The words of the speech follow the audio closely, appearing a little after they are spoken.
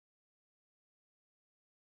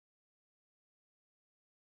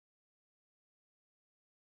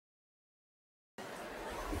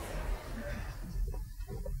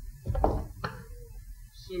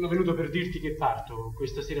Sono venuto per dirti che parto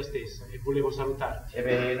questa sera stessa e volevo salutarti. E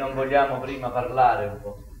beh, non vogliamo prima parlare un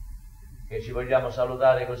po'? Che ci vogliamo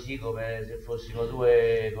salutare così come se fossimo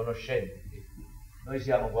due conoscenti. Noi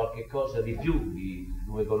siamo qualche cosa di più di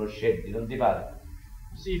due conoscenti, non ti pare?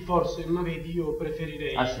 Sì, forse, ma vedi, io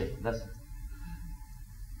preferirei... Aspetta.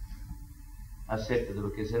 Aspettati,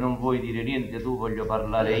 perché se non vuoi dire niente tu voglio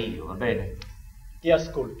parlare io, va bene? Ti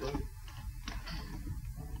ascolto.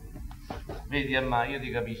 Vedi, Amma, io ti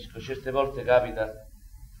capisco, certe volte capita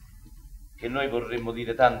che noi vorremmo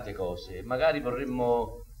dire tante cose e magari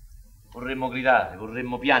vorremmo gridare,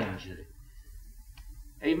 vorremmo piangere.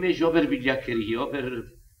 E invece o per vigliaccheria o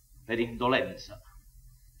per indolenza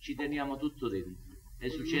ci teniamo tutto dentro. E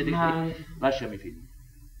succede che... Lasciami finire.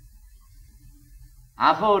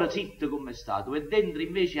 A fuori zitto come è stato e dentro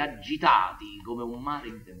invece agitati come un mare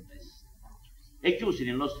in tempesta. E chiusi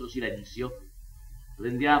nel nostro silenzio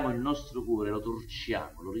prendiamo il nostro cuore, lo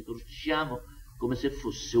torciamo, lo ritorciamo come se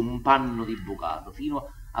fosse un panno di bucato, fino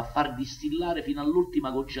a far distillare fino all'ultima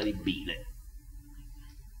goccia di bile.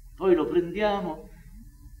 Poi lo prendiamo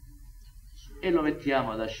e lo mettiamo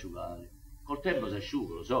ad asciugare. Col tempo si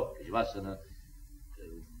asciuga, lo so, che ci passano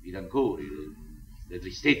i rancori, le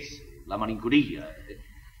tristezze, la malinconia.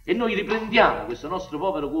 E noi riprendiamo questo nostro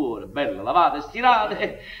povero cuore, bello, lavato e stirato,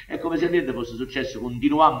 e come se niente fosse successo,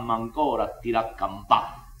 continuiamo ancora a tirare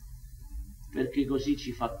campane, perché così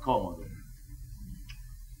ci fa comodo.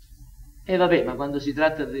 E vabbè, ma quando si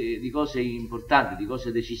tratta di cose importanti, di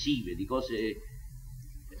cose decisive, di cose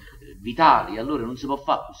vitali, allora non si può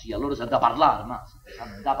fare così, allora si ha da parlare, ma si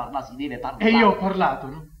da parlare, si deve parlare. E io ho parlato,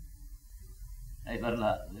 no? Hai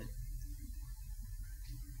parlato, eh?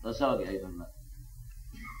 Lo so che hai parlato.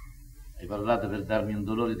 Hai parlato per darmi un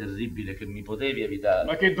dolore terribile che mi potevi evitare.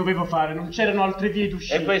 Ma che dovevo fare? Non c'erano altre vie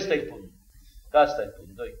d'uscita. E questo è il punto. Questo è il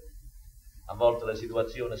punto. A volte le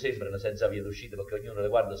situazioni sembrano senza vie d'uscita perché ognuno le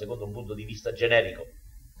guarda secondo un punto di vista generico,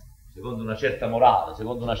 secondo una certa morale,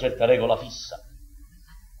 secondo una certa regola fissa.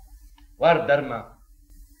 Guarda, Armà,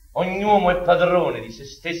 ogni uomo è padrone di se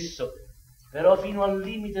stesso, però fino al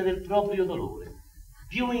limite del proprio dolore.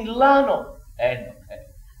 Più in là no.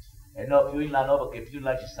 No, più in là no, perché più in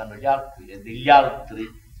là ci stanno gli altri e degli altri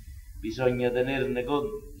bisogna tenerne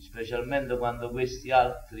conto, specialmente quando questi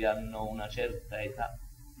altri hanno una certa età.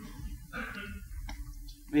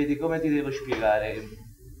 Vedi, come ti devo spiegare?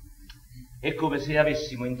 È come se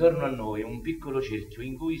avessimo intorno a noi un piccolo cerchio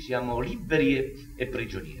in cui siamo liberi e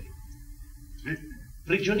prigionieri.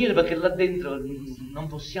 Prigionieri perché là dentro non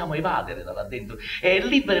possiamo evadere da là dentro, e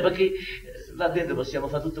liberi perché là dentro possiamo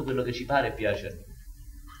fare tutto quello che ci pare e piace a noi.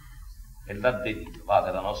 E là dentro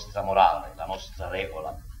va la nostra morale, la nostra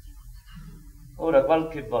regola. Ora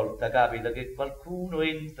qualche volta capita che qualcuno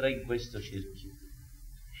entra in questo cerchio,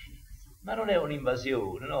 ma non è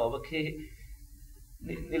un'invasione, no, perché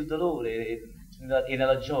nel dolore e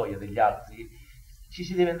nella gioia degli altri ci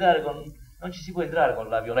si deve entrare non ci si può entrare con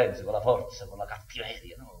la violenza, con la forza, con la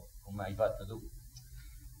cattiveria, no, come hai fatto tu.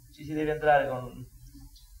 Ci si deve entrare con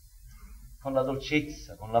la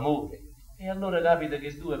dolcezza, con l'amore. E allora capita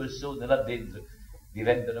che due persone là dentro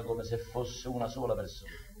diventano come se fosse una sola persona.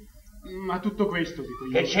 Ma tutto questo, dico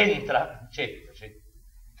io... Che c'entra?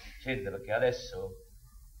 C'entra perché adesso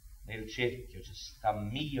nel cerchio ci sta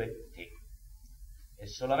mio e te. E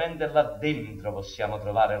solamente là dentro possiamo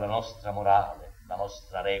trovare la nostra morale, la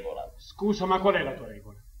nostra regola. Scusa, ma qual è la tua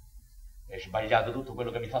regola? È sbagliato tutto quello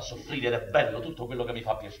che mi fa soffrire ed è bello tutto quello che mi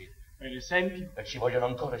fa piacere. Per esempio? E ci vogliono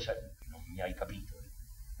ancora esempi. Non mi hai capito.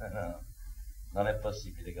 No. Non è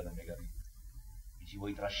possibile che non mi capisci. Mi ci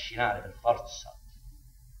vuoi trascinare per forza.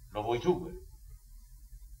 Lo vuoi tu?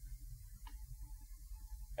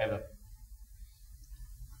 Vabbè.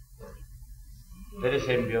 Per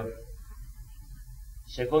esempio,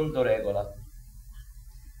 secondo regola,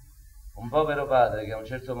 un povero padre che a un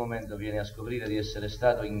certo momento viene a scoprire di essere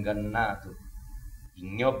stato ingannato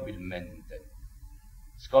ignobilmente,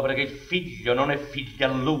 scopre che il figlio non è figlio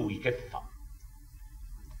a lui, che fa?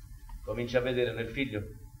 Comincia a vedere nel figlio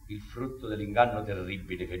il frutto dell'inganno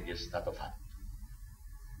terribile che gli è stato fatto.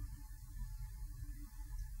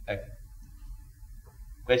 Ecco,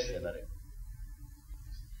 questa è la regola.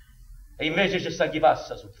 E invece c'è sta chi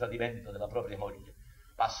passa sul tradimento della propria moglie,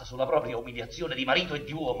 passa sulla propria umiliazione di marito e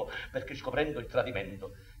di uomo, perché scoprendo il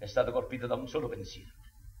tradimento è stato colpito da un solo pensiero.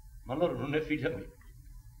 Ma allora non è figlio mio.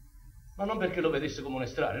 Ma non perché lo vedesse come un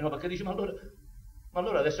estraneo, no, perché dice, ma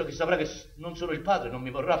allora adesso che saprà che non sono il padre non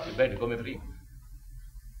mi vorrà più bene come prima.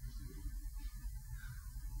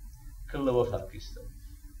 Che lo vuoi fare, Cristo?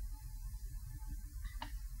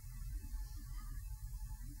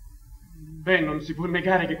 Beh, non si può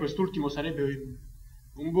negare che quest'ultimo sarebbe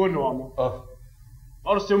Un buon uomo. Oh.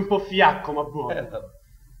 Forse un po' fiacco, ma buono.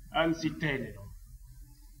 Anzi tenero.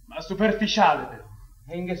 Ma superficiale, però.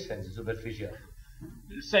 E in che senso superficiale?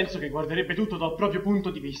 Nel senso che guarderebbe tutto dal proprio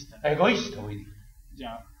punto di vista. Egoista, vuoi dire?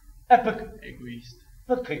 Già. E perché? Egoista.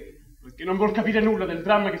 Perché? Perché non vuol capire nulla del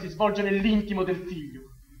dramma che si svolge nell'intimo del figlio.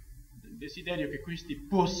 Del desiderio che questi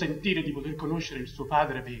può sentire di poter conoscere il suo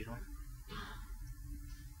padre vero.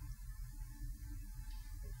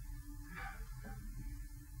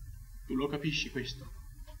 Tu lo capisci questo?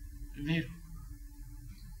 È vero?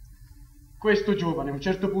 Questo giovane a un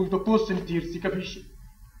certo punto può sentirsi, capisci?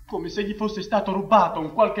 Come se gli fosse stato rubato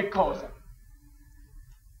un qualche cosa.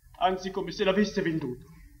 Anzi, come se l'avesse venduto.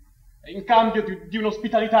 E in cambio di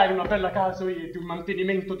un'ospitalità in una bella casa e di un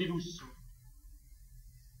mantenimento di lusso.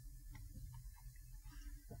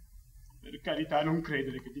 Per carità, non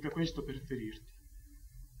credere che dica questo per ferirti.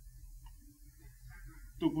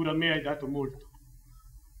 Tu pure a me hai dato molto.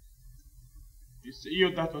 E se io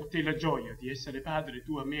ho dato a te la gioia di essere padre,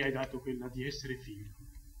 tu a me hai dato quella di essere figlio.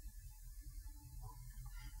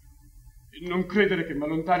 E non credere che mi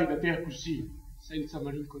allontani da te così, senza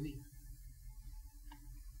malinconia.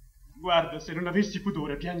 Guarda, se non avessi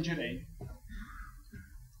pudore piangerei.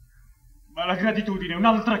 Ma la gratitudine è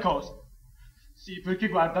un'altra cosa. Sì, perché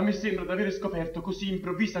guarda, a me sembra di avere scoperto così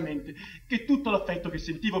improvvisamente che tutto l'affetto che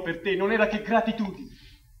sentivo per te non era che gratitudine.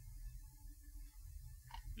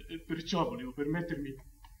 E perciò volevo permettermi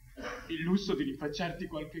il lusso di rinfacciarti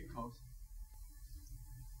qualche cosa.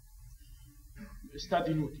 È stato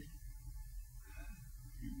inutile.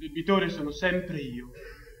 Il debitore sono sempre io.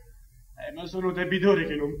 Ma sono un debitore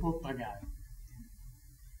che non può pagare.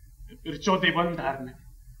 E perciò devo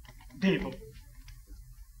andarmene. Devo.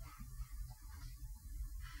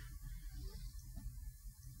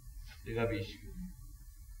 Ti capisci?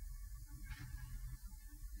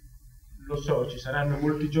 Lo so, ci saranno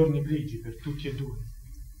molti giorni grigi per tutti e due.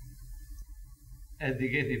 E di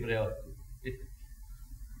che ti preoccupi?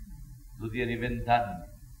 Tu tieni 20 anni.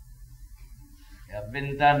 E a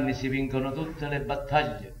 20 anni si vincono tutte le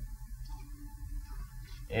battaglie.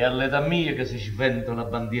 E all'età mia che si sventa una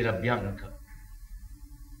bandiera bianca.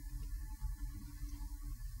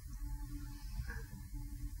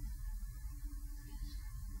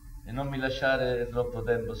 E non mi lasciare troppo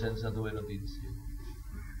tempo senza tue notizie.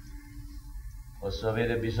 Posso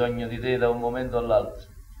avere bisogno di te da un momento all'altro.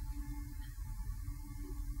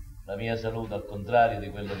 La mia salute, al contrario di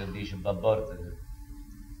quello che dice Babborte,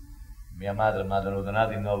 mia madre mi ha tenuto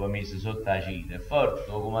nato in 9 mesi sotto la cina. È forte,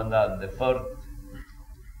 o comandante, è forte.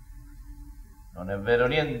 Non è vero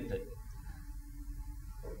niente.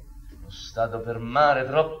 Sono stato per mare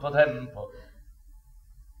troppo tempo.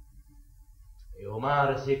 E o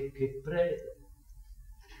mare secco e preda.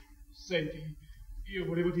 Senti, io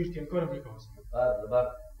volevo dirti ancora una cosa.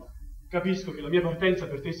 Parla. Capisco che la mia partenza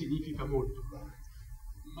per te significa molto.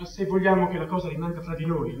 Ma se vogliamo che la cosa rimanga fra di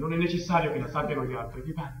noi, non è necessario che la sappiano gli altri,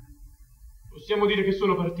 ti pare? Possiamo dire che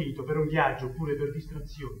sono partito per un viaggio oppure per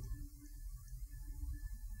distrazione.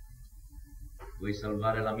 Vuoi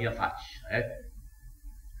salvare la mia faccia, eh?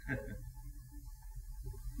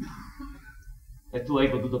 E tu hai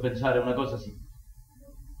potuto pensare una cosa simile.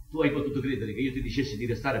 Tu hai potuto credere che io ti dicessi di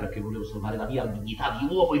restare perché volevo salvare la mia dignità di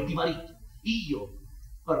uomo e di marito. Io?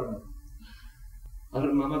 Arma,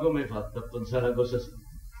 ma come hai fatto a pensare a cosa simile?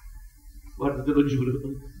 Guarda, te lo giuro,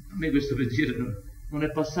 a me questo pensiero non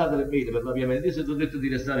è passato nemmeno per la mia mente. Io se ti ho detto di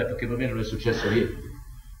restare è perché per me non è successo niente.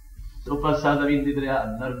 Sono passata 23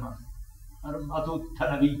 anni, Arma, tutta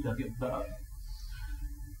la vita che va.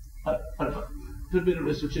 Arma, per me non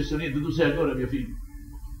è successo niente, tu sei ancora mio figlio.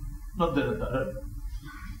 Non te ne andare.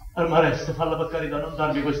 Arma, resta, falla per carità, non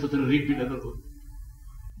darmi questo terribile dolore.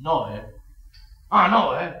 No, Ah,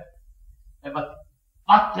 no,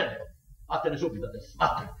 vattene subito adesso,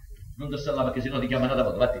 vattene. Non ti stare là perché sennò ti chiamano da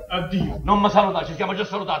voto, vattene. Addio. Non mi salutare, ci siamo già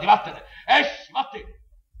salutati, vattene. Esci, vattene.